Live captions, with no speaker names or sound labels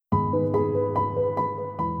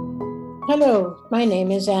Hello, my name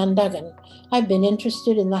is Anne Duggan. I've been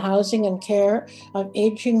interested in the housing and care of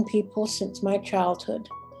aging people since my childhood.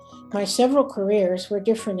 My several careers were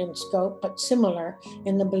different in scope, but similar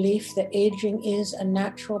in the belief that aging is a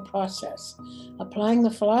natural process. Applying the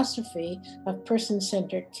philosophy of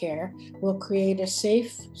person-centered care will create a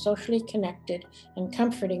safe, socially connected, and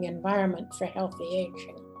comforting environment for healthy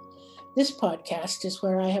aging. This podcast is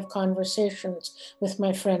where I have conversations with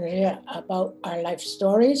my friend Ria about our life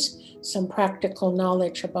stories, some practical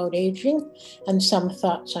knowledge about aging, and some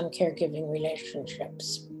thoughts on caregiving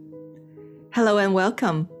relationships. Hello and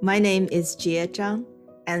welcome. My name is Jie Zhang,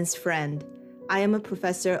 Anne's friend. I am a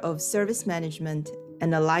professor of service management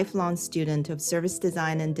and a lifelong student of service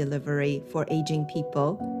design and delivery for aging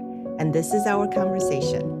people, and this is our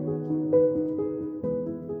conversation.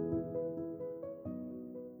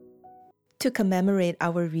 To commemorate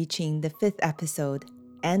our reaching the 5th episode,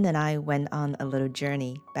 Anne and I went on a little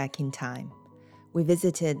journey back in time. We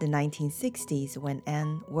visited the 1960s when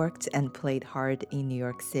Anne worked and played hard in New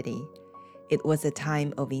York City. It was a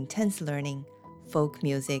time of intense learning, folk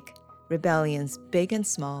music, rebellions big and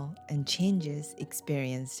small, and changes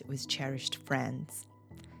experienced with cherished friends.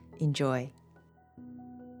 Enjoy.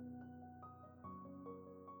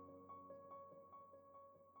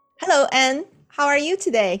 Hello, Anne. How are you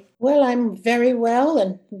today? Well, I'm very well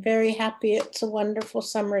and very happy. It's a wonderful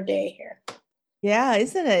summer day here. Yeah,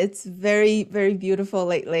 isn't it? It's very, very beautiful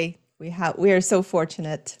lately. We are so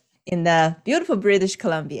fortunate in the beautiful British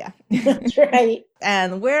Columbia. That's right.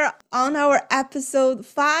 And we're on our episode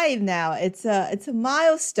 5 now. It's a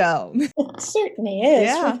milestone. It certainly is.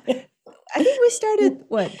 Yeah. I think we started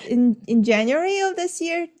in January of this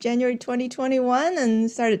year, January 2021, and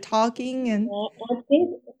started talking and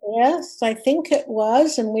I think it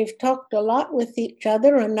was, and we've talked a lot with each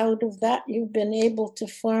other, and out of that you've been able to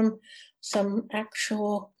form some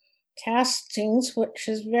actual castings, which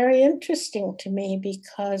is very interesting to me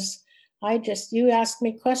because you ask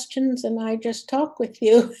me questions and I just talk with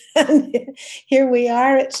you. And here we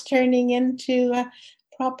are, it's turning into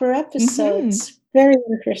proper episodes. Very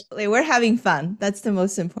interesting. We're having fun. That's the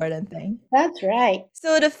most important thing. That's right.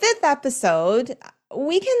 So the 5th episode,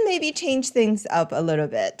 we can maybe change things up a little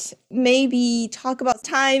bit. Maybe talk about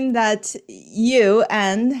time that you,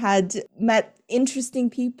 Anne, had met interesting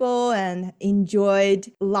people and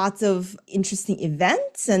enjoyed lots of interesting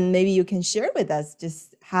events. And maybe you can share with us,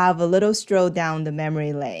 just have a little stroll down the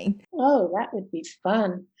memory lane. Oh, that would be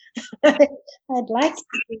fun. I'd like to.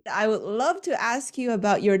 I would love to ask you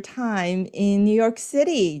about your time in New York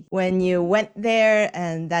City when you went there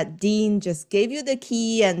and that dean just gave you the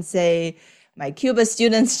key and say, my Cuba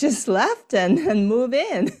students just left and move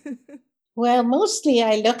in. Well, mostly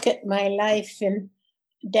I look at my life in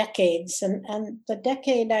decades, and the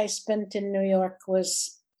decade I spent in New York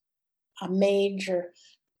was a major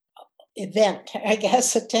event, I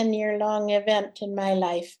guess, a 10-year-long event in my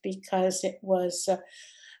life because it was,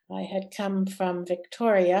 I had come from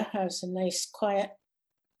Victoria. I was a nice, quiet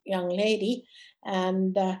young lady,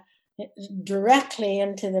 and directly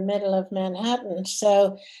into the middle of Manhattan.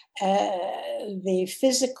 So the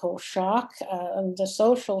physical shock, the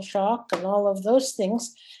social shock, and all of those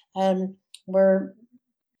things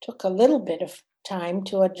took a little bit of time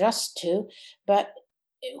to adjust to, but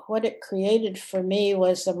what it created for me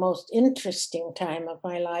was the most interesting time of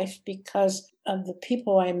my life because of the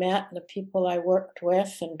people I met, the people I worked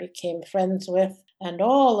with and became friends with, and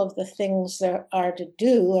all of the things there are to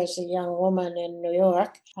do as a young woman in New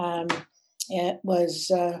York. It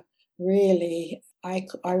was really, I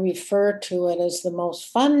refer to it as the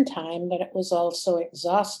most fun time, but it was also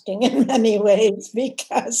exhausting in many ways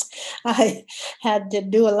because I had to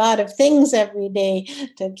do a lot of things every day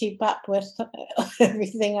to keep up with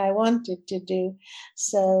everything I wanted to do.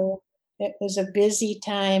 So it was a busy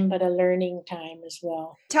time, but a learning time as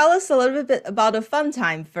well. Tell us a little bit about a fun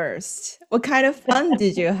time first. What kind of fun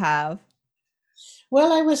did you have?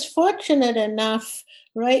 Well, I was fortunate enough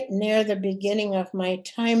right near the beginning of my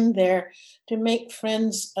time there to make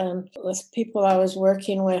friends with people I was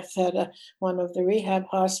working with at one of the rehab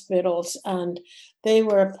hospitals. And they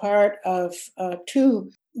were a part of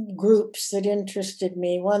 2 groups that interested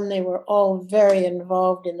me. One, they were all very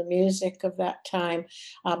involved in the music of that time,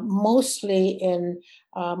 mostly in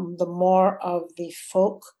the more of the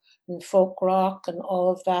folk and folk rock and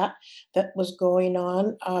all of that was going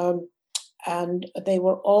on. And they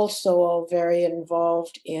were also all very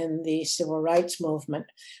involved in the civil rights movement.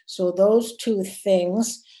 So those 2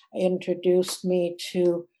 things introduced me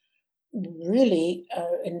to really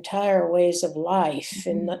entire ways of life,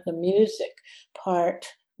 and the music part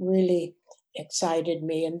really excited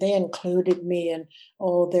me, and they included me in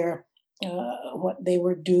all their what they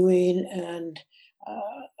were doing, and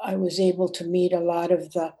I was able to meet a lot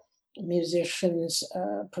of the musicians,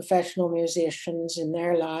 professional musicians in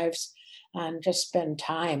their lives, and just spend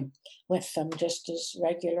time with them just as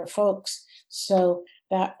regular folks. So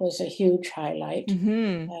that was a huge highlight.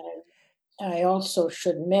 Mm-hmm. I also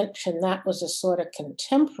should mention that was a sort of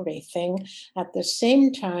contemporary thing. At the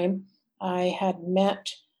same time, I had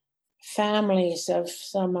met families of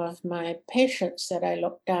some of my patients that I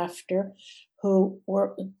looked after who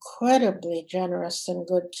were incredibly generous and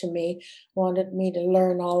good to me, wanted me to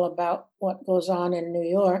learn all about what goes on in New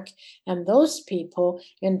York. And those people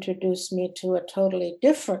introduced me to a totally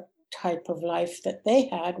different type of life that they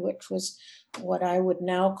had, which was what I would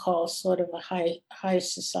now call sort of a high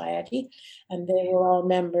society. And they were all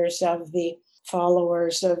members of the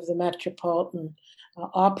followers of the Metropolitan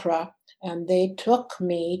Opera, and they took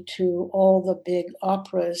me to all the big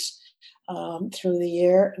operas through the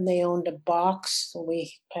year, and they owned a box, so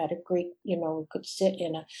we had a great, we could sit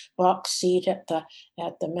in a box seat at the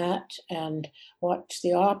Met and watch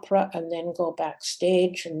the opera, and then go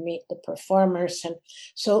backstage and meet the performers. And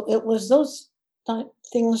so it was those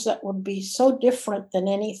things that would be so different than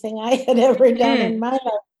anything I had ever done in my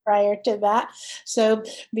life prior to that. So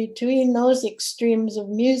between those extremes of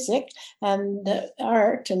music and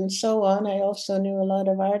art and so on, I also knew a lot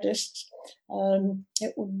of artists.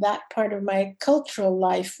 That part of my cultural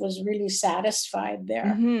life was really satisfied there.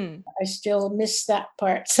 Mm-hmm. I still miss that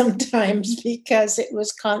part sometimes because it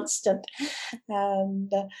was constant,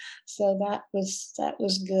 and so that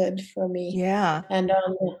was good for me. Yeah. And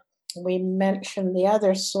we mentioned the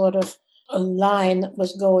other sort of a line that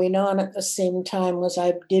was going on at the same time was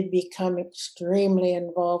I did become extremely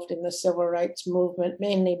involved in the civil rights movement,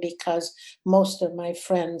 mainly because most of my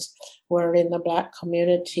friends were in the Black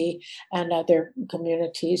community and other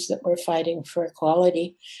communities that were fighting for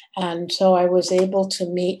equality. And so I was able to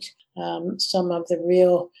meet some of the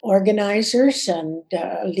real organizers and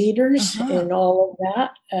leaders Uh-huh. in all of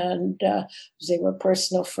that. And they were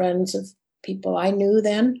personal friends of people I knew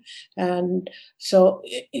then. And so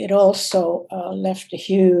it also left a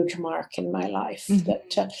huge mark in my life Mm-hmm.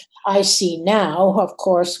 that I see now, of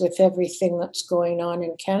course, with everything that's going on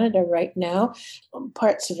in Canada right now,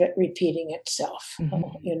 parts of it repeating itself,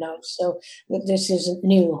 Mm-hmm. So this isn't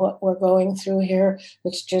new. What we're going through here,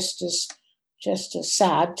 it's just as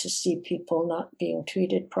sad to see people not being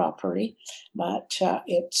treated properly, but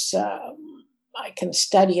I can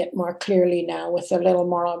study it more clearly now with a little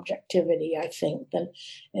more objectivity, I think, than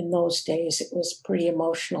in those days. It was pretty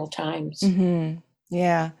emotional times. Mm-hmm.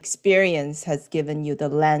 Yeah. Experience has given you the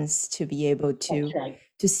lens to be able That's to right.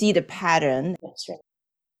 see the pattern. That's right.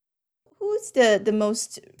 Who's the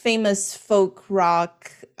most famous folk rock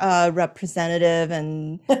representative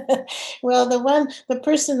and Well, the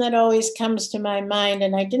person that always comes to my mind,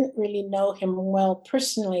 and I didn't really know him well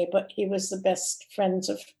personally, but he was the best friends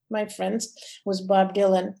of my friends, was Bob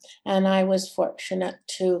Dylan. And I was fortunate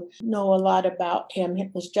to know a lot about him.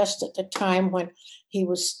 It was just at the time when he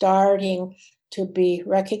was starting to be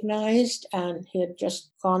recognized, and he had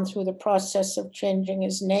just gone through the process of changing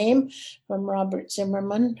his name from Robert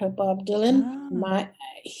Zimmerman to Bob Dylan. ah.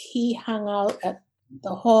 He hung out at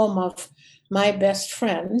the home of my best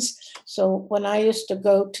friends. So when I used to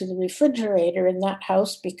go to the refrigerator in that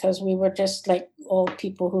house, because we were just like old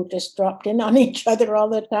people who just dropped in on each other all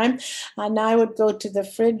the time, and I would go to the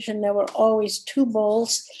fridge, and there were always 2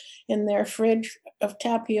 bowls in their fridge of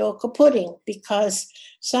tapioca pudding, because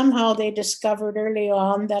somehow they discovered early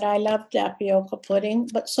on that I loved tapioca pudding,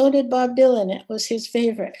 but so did Bob Dylan. It was his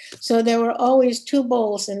favorite. So there were always 2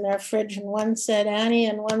 bowls in their fridge, and one said Annie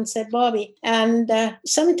and one said Bobby. And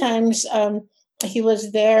sometimes he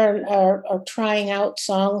was there or trying out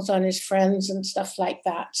songs on his friends and stuff like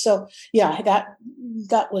that. So yeah,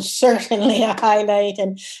 that was certainly a highlight.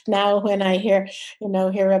 And now when I hear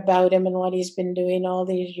about him and what he's been doing all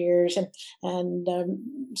these years, and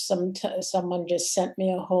someone just sent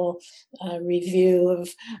me a whole review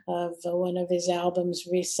of one of his albums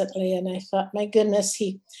recently, and I thought, my goodness,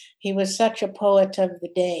 he was such a poet of the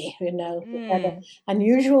day. He had an Mm.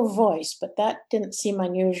 unusual voice, but that didn't seem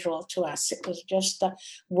unusual to us. It was just the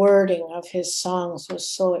wording of his songs was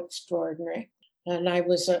so extraordinary. And I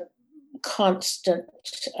was a constant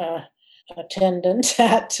attendant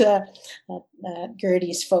at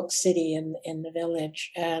Gertie's Folk City in the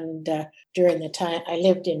village. And during the time, I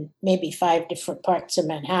lived in maybe 5 different parts of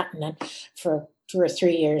Manhattan, and for 2 or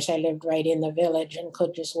 3 years, I lived right in the village and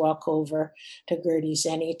could just walk over to Gertie's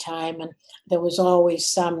anytime. And there was always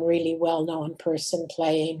some really well known person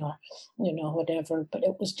playing or, whatever. But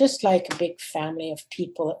it was just like a big family of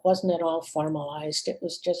people. It wasn't at all formalized. It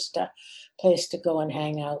was just a place to go and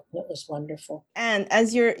hang out. And it was wonderful. And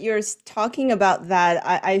as you're talking about that,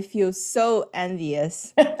 I feel so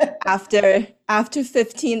envious after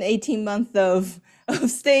 15, 18 months of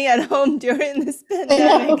staying at home during this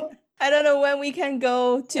pandemic. I don't know when we can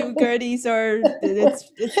go to Gertie's or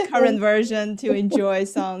its current version to enjoy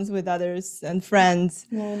songs with others and friends.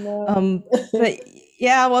 But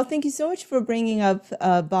yeah, well, thank you so much for bringing up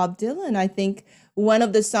Bob Dylan. I think one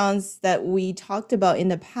of the songs that we talked about in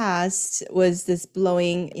the past was this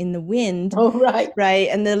Blowing in the Wind. Oh, right. Right.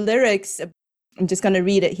 And the lyrics, I'm just going to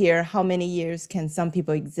read it here. How many years can some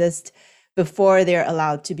people exist before they're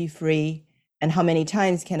allowed to be free? And how many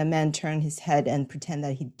times can a man turn his head and pretend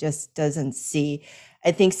that he just doesn't see?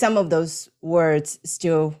 I think some of those words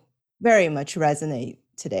still very much resonate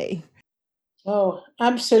today. Oh,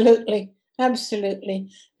 absolutely.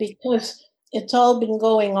 Absolutely. Because it's all been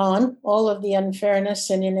going on. All of the unfairness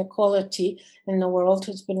and inequality in the world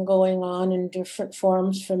has been going on in different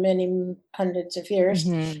forms for many hundreds of years.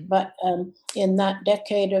 But in that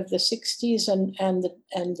decade of the 60s and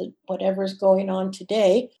the whatever's going on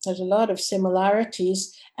today, there's a lot of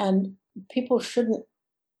similarities, and people shouldn't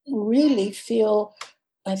really feel,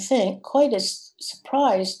 I think, quite as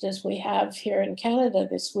surprised as we have here in Canada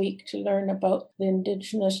this week to learn about the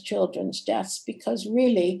Indigenous children's deaths, because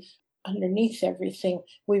really, underneath everything,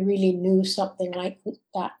 we really knew something like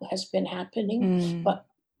that has been happening. But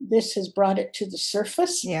this has brought it to the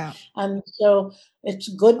surface. Yeah. And so it's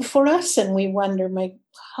good for us. And we wonder,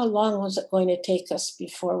 how long was it going to take us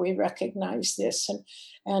before we recognize this?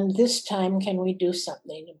 And this time, can we do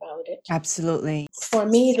something about it? Absolutely. For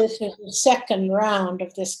me, this is the second round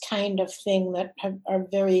of this kind of thing that are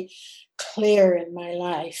very clear in my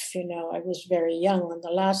life. I was very young in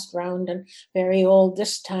the last round and very old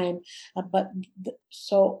this time.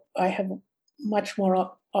 So I have much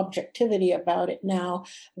more objectivity about it now,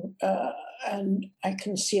 and I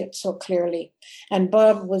can see it so clearly. And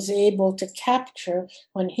Bob was able to capture,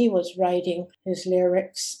 when he was writing his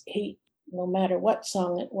lyrics, no matter what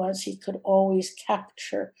song it was, he could always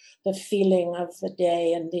capture the feeling of the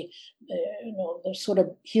day and the sort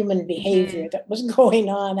of human behavior that was going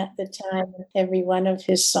on at the time in every one of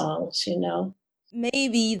his songs.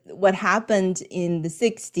 Maybe what happened in the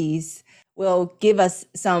 60s will give us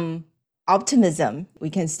some optimism. We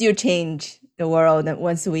can still change the world, and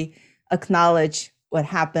once we acknowledge what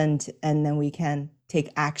happened, and then we can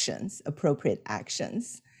take actions, appropriate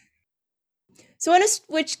actions. So I want to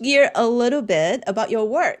switch gear a little bit about your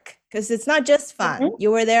work, because it's not just fun.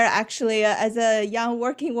 You were there actually as a young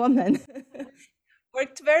working woman.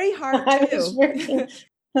 Worked very hard too.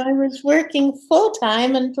 I was working full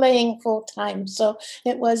time and playing full time, so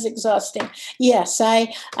it was exhausting. Yes,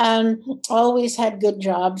 I always had good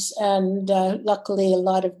jobs, and luckily a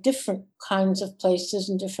lot of different kinds of places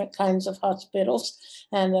and different kinds of hospitals.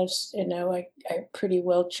 And as I pretty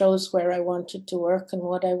well chose where I wanted to work and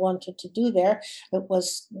what I wanted to do there.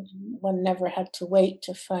 One never had to wait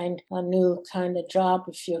to find a new kind of job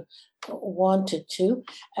if you wanted to.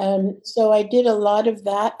 So I did a lot of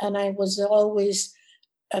that, and I was always,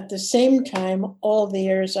 at the same time, all the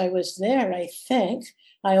years I was there, I think,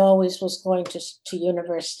 I always was going to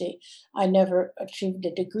university. I never achieved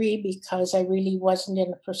a degree because I really wasn't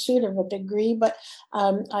in pursuit of a degree, but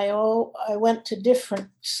I went to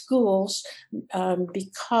different schools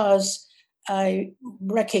because I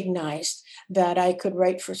recognized that I could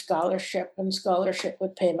write for scholarship, and scholarship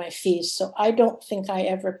would pay my fees. So I don't think I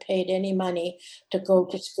ever paid any money to go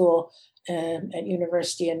to school at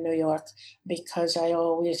university in New York, because I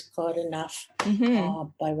always got enough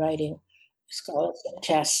by writing scholarship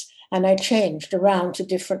tests. And I changed around to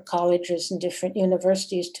different colleges and different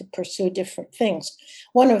universities to pursue different things.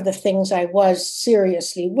 One of the things I was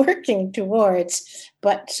seriously working towards,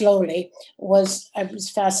 but slowly, was I was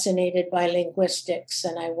fascinated by linguistics,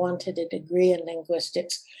 and I wanted a degree in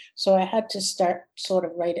linguistics. So I had to start sort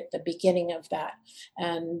of right at the beginning of that.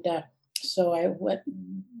 And so I went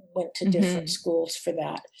to different schools for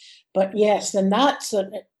that. But yes, and that's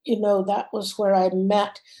that was where I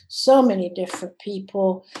met so many different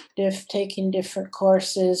people, taking different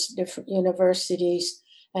courses, different universities.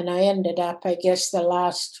 And I ended up, I guess, the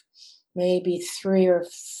last maybe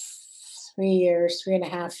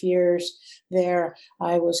 3.5 years there,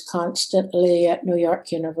 I was constantly at New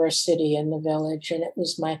York University in the Village. And it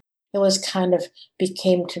was my it was kind of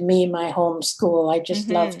became to me my home school. I just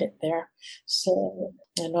loved Hmm. it there. So,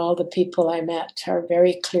 and all the people I met are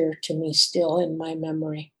very clear to me still in my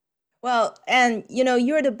memory. Well, and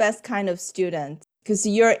you're the best kind of student because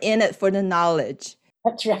you're in it for the knowledge.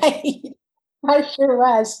 That's right. I sure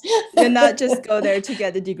was. You're not just go there to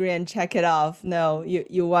get the degree and check it off. No,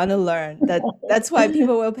 you want to learn. That's why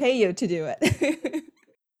people will pay you to do it.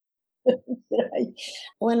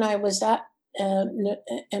 When I was at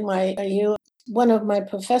NYU, one of my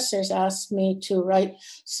professors asked me to write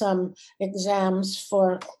some exams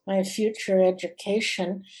for my future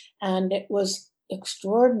education, and it was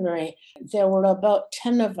extraordinary. There were about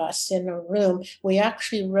 10 of us in a room. We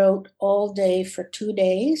actually wrote all day for 2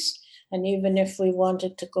 days. And even if we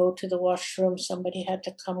wanted to go to the washroom, somebody had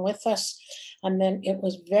to come with us. And then it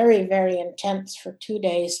was very, very intense for 2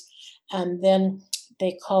 days. And then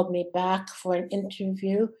they called me back for an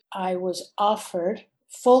interview. I was offered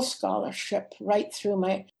full scholarship right through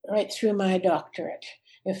my doctorate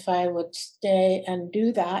if I would stay and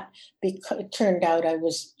do that, because it turned out I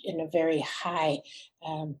was in a very high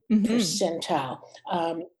Hmm. percentile.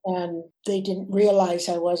 And they didn't realize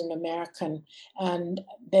I wasn't American. And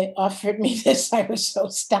they offered me this. I was so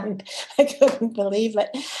stunned. I couldn't believe it.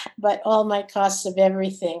 But all my costs of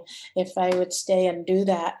everything, if I would stay and do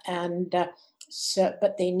that. And so,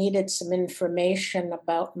 but they needed some information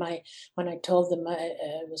about when I told them I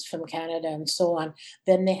was from Canada and so on,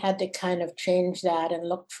 then they had to kind of change that and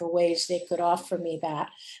look for ways they could offer me that.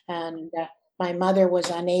 And my mother was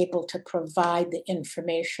unable to provide the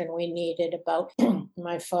information we needed about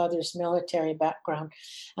my father's military background.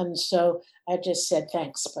 And so I just said,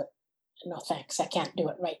 thanks, but no thanks. I can't do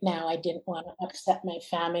it right now. I didn't want to upset my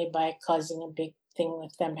family by causing a big thing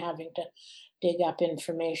with them having to dig up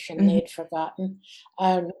information Hmm. they'd forgotten.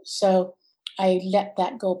 So I let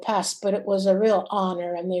that go past, but it was a real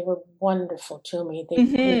honor and they were wonderful to me. They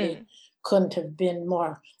really Hmm. couldn't have been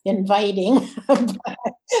more inviting, but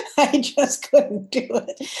I just couldn't do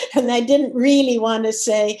it. And I didn't really want to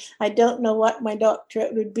say, I don't know what my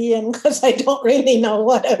doctorate would be in because I don't really know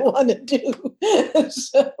what I want to do.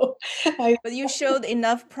 So I, But you showed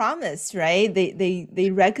enough promise, right?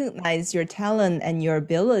 They recognize your talent and your yeah.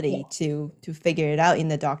 ability to figure it out in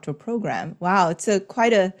the doctoral program. Wow, it's a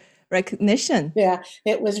quite a recognition. Yeah,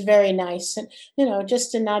 it was very nice. And,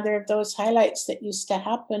 just another of those highlights that used to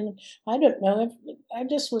happen. I don't know. I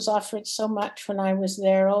just was offered so much when I was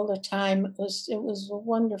there all the time. It was a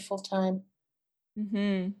wonderful time.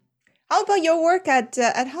 Hmm. How about your work at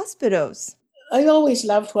hospitals? I always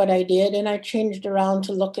loved what I did, and I changed around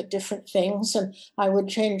to look at different things. And I would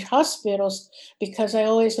change hospitals because I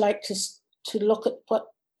always like to look at what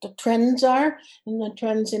the trends are, and the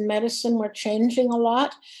trends in medicine were changing a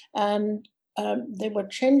lot, and they were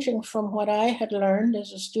changing from what I had learned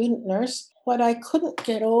as a student nurse. What I couldn't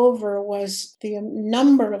get over was the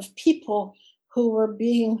number of people who were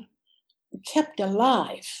being kept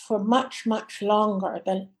alive for much, much longer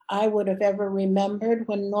than I would have ever remembered,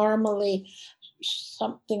 when normally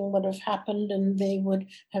something would have happened and they would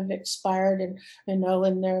have expired, and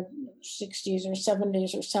in their 60s or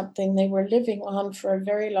 70s or something. They were living on for a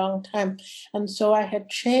very long time. And so I had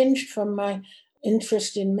changed from my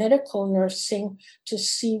interest in medical nursing to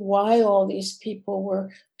see why all these people were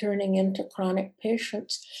turning into chronic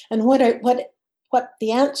patients. And what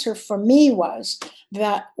the answer for me was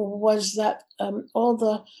that all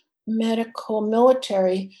the medical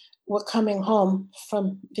military were coming home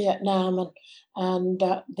from Vietnam, and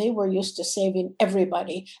they were used to saving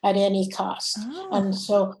everybody at any cost. And Oh.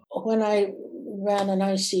 so when I ran an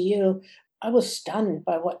ICU, I was stunned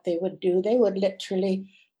by what they would do. They would literally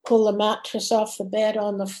pull the mattress off the bed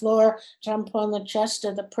on the floor, jump on the chest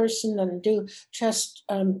of the person, and do chest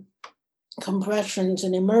compressions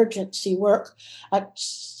and emergency work at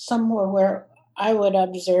somewhere where I would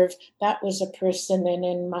observe that was a person, and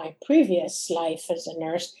in my previous life as a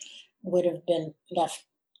nurse would have been left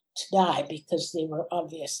to die because they were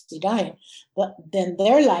obviously dying. But then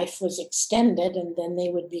their life was extended, and then they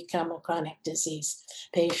would become a chronic disease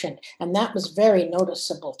patient. And that was very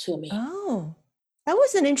noticeable to me. Oh, that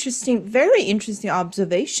was an interesting, very interesting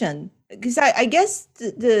observation. Because I guess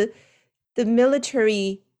the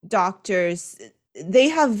military doctors, they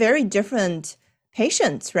have very different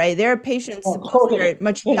patients, right? There are patients Oh, supposed totally. they're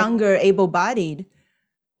much younger, able-bodied.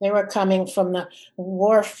 They were coming from the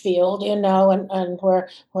war field, and where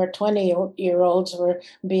 20-year-olds were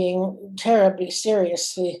being terribly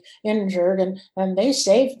seriously injured, and they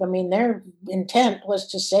saved. I mean, their intent was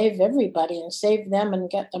to save everybody and save them and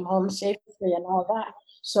get them home safely and all that.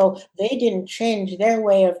 So they didn't change their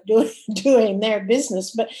way of doing their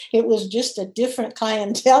business, but it was just a different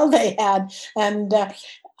clientele they had. And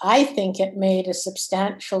I think it made a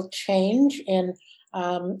substantial change in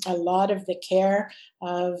a lot of the care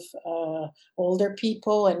of older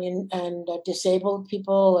people and disabled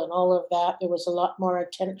people and all of that. There was a lot more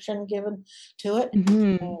attention given to it.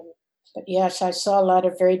 Hmm. Um, but yes, I saw a lot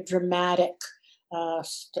of very dramatic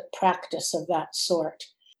practice of that sort.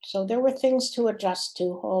 So there were things to adjust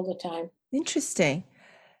to all the time. Interesting.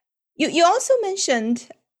 You also mentioned,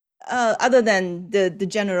 other than the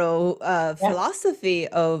general Yeah. philosophy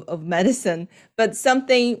of medicine, but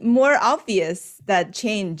something more obvious that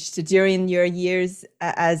changed during your years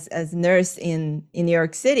as nurse in New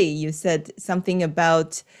York City. You said something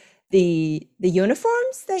about the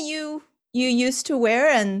uniforms that you used to wear,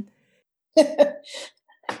 and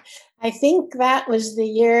I think that was the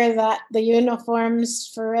year that the uniforms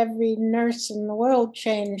for every nurse in the world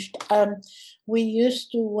changed. We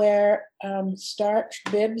used to wear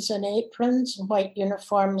starched bibs and aprons, and white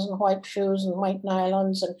uniforms, and white shoes, and white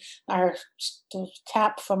nylons, and our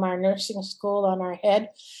cap from our nursing school on our head.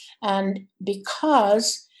 And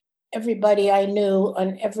because everybody I knew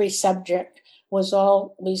on every subject was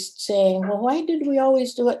always saying, well, why did we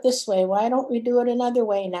always do it this way? Why don't we do it another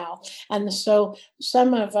way now? And so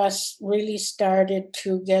some of us really started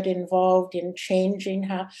to get involved in changing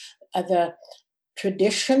how the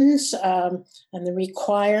traditions and the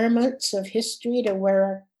requirements of history to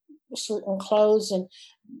wear certain clothes and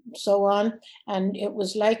so on. And it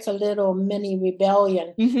was like a little mini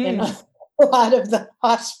rebellion in Mhm. a lot of the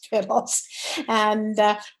hospitals. And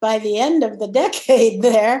by the end of the decade,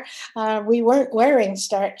 there, we weren't wearing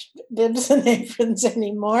starched bibs and aprons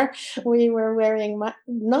anymore. We were wearing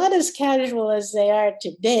not as casual as they are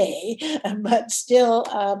today, but still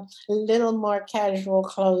a little more casual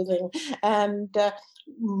clothing. And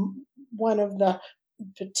one of the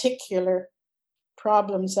particular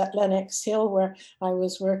problems at Lenox Hill, where I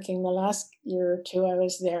was working the last year or two I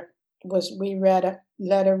was there, was we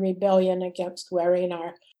led a rebellion against wearing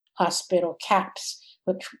our hospital caps,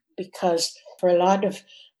 which because for a lot of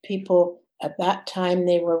people at that time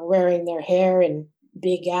they were wearing their hair in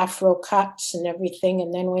big afro cuts and everything,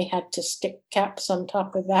 and then we had to stick caps on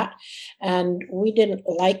top of that, and we didn't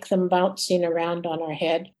like them bouncing around on our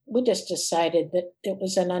head. We just decided that it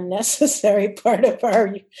was an unnecessary part of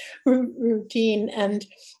our routine, and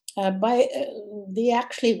by they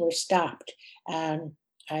actually were stopped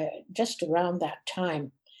just around that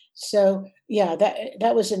time. So yeah,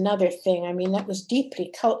 that was another thing. I mean, that was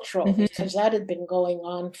deeply cultural Mhm. because that had been going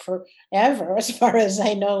on forever, as far as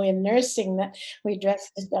I know, in nursing. That we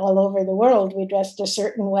dressed all over the world. We dressed a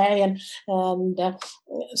certain way, and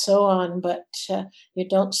so on. But you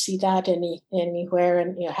don't see that anywhere,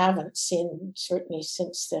 and you haven't seen certainly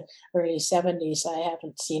since the early '70s. I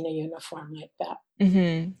haven't seen a uniform like that.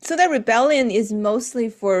 Mhm. So that rebellion is mostly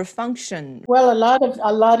for function. Well,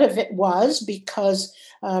 a lot of it was because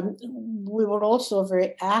we were also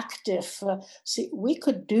very active. See, we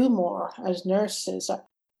could do more as nurses.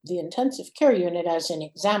 The intensive care unit, as an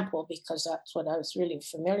example, because that's what I was really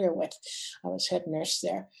familiar with. I was head nurse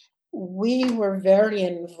there. We were very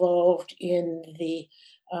involved in the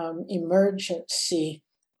emergency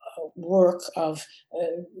work of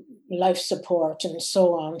life support and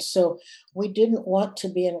so on. So we didn't want to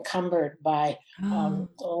be encumbered by Oh,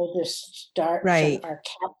 all this starch, and right. our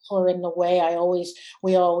caps were in the way.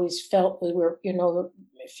 We always felt we were,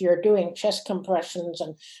 if you're doing chest compressions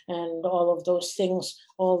and all of those things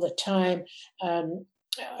all the time, um,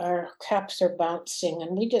 our caps are bouncing,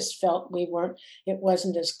 and we just felt it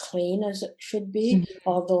wasn't as clean as it should be. Mhm.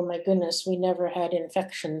 Although, my goodness, we never had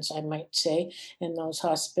infections, I might say, in those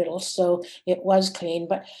hospitals, so it was clean.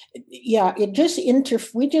 But yeah,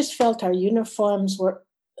 we just felt our uniforms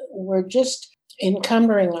were just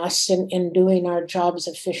encumbering us in doing our jobs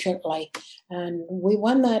efficiently. And we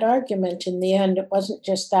won that argument in the end. It wasn't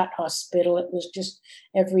just that hospital, it was just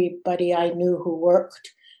everybody I knew who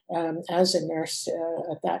worked as a nurse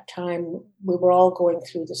at that time. We were all going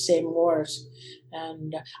through the same wars.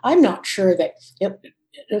 And I'm not sure that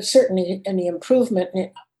there's certainly any improvement.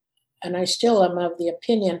 And I still am of the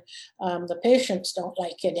opinion the patients don't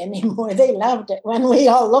like it anymore. They loved it when we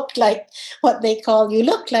all looked like what they call you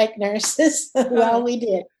look like nurses. Well, we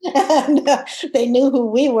did. And they knew who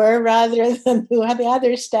we were rather than who the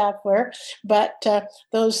other staff were. But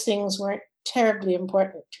those things weren't terribly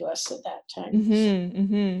important to us at that time. Mhm,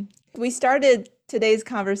 mhm. We started today's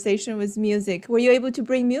conversation with music. Were you able to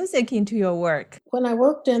bring music into your work? When I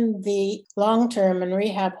worked in the long term and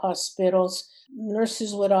rehab hospitals,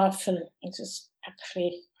 nurses would often, it's just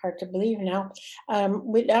actually hard to believe now.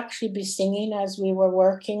 We'd actually be singing as we were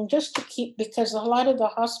working just to keep, because a lot of the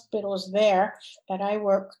hospitals there that I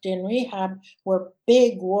worked in rehab were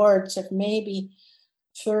big wards of maybe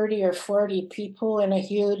 30 or 40 people in a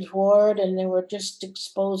huge ward, and they were just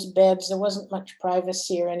exposed beds. There wasn't much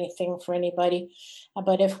privacy or anything for anybody.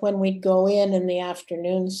 But if when we'd go in the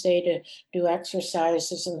afternoon, say to do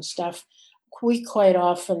exercises and stuff, we quite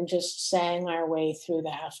often just sang our way through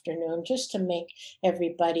the afternoon just to make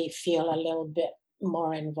everybody feel a little bit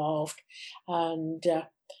more involved. And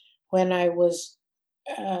when I was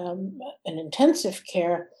in intensive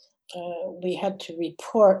care, we had to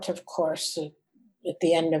report, of course, at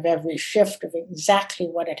the end of every shift of exactly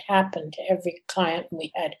what had happened to every client.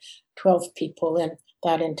 We had 12 people in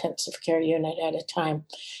that intensive care unit at a time.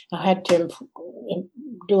 I had to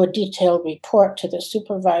do a detailed report to the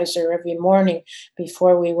supervisor every morning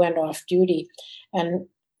before we went off duty. And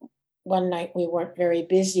one night we weren't very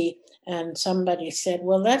busy, and somebody said,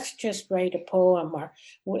 well, let's just write a poem, or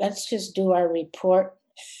let's just do our report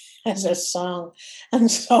as a song.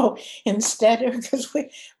 And so instead of, because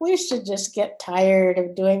we used to just get tired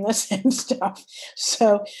of doing the same stuff.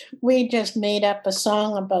 So we just made up a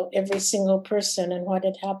song about every single person and what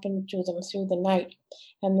had happened to them through the night.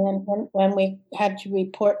 And then when we had to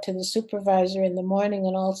report to the supervisor in the morning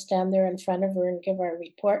and all stand there in front of her and give our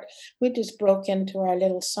report, we just broke into our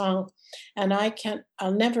little song. And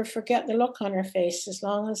I'll never forget the look on her face as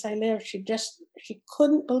long as I live. She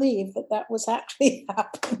couldn't believe that was actually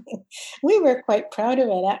happening. We were quite proud of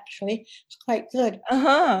it, actually. It's quite good.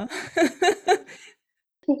 Uh-huh.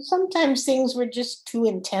 Sometimes things were just too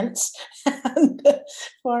intense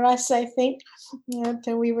for us, I think.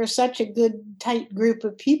 We were such a good, tight group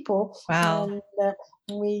of people. Wow.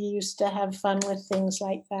 And we used to have fun with things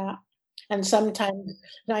like that. And sometimes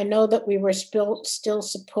I know that we were still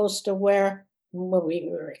supposed to wear, well, we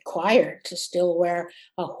were required to still wear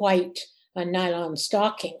a white nylon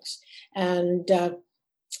stockings. And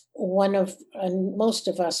most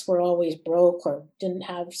of us were always broke or didn't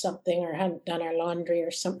have something or hadn't done our laundry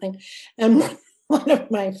or something. And one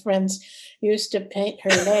of my friends used to paint her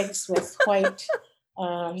legs with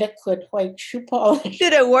liquid white shoe polish.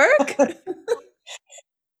 Did it work?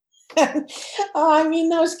 I mean,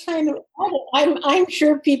 those kind of, I'm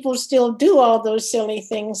sure people still do all those silly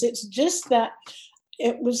things. It's just that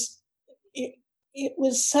it was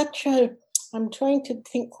such a, I'm trying to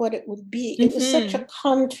think what it would be. It was such a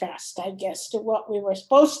contrast, I guess, to what we were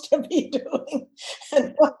supposed to be doing.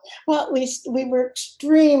 And what we were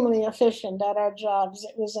extremely efficient at our jobs.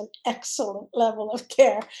 It was an excellent level of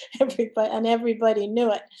care. Everybody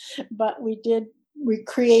knew it. But we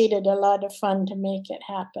created a lot of fun to make it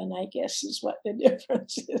happen, I guess, is what the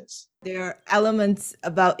difference is. There are elements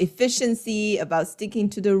about efficiency, about sticking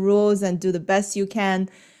to the rules and do the best you can.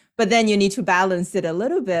 But then you need to balance it a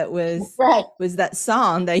little bit with that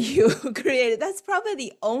song that you created. That's probably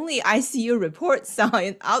the only ICU report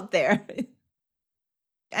song out there.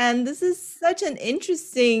 And this is such an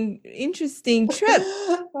interesting trip.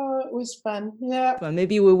 Oh, it was fun. Yeah. Well,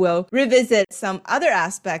 maybe we will revisit some other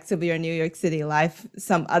aspects of your New York City life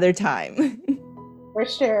some other time. For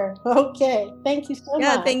sure. Okay. Thank you so much.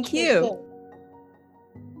 Yeah, thank you.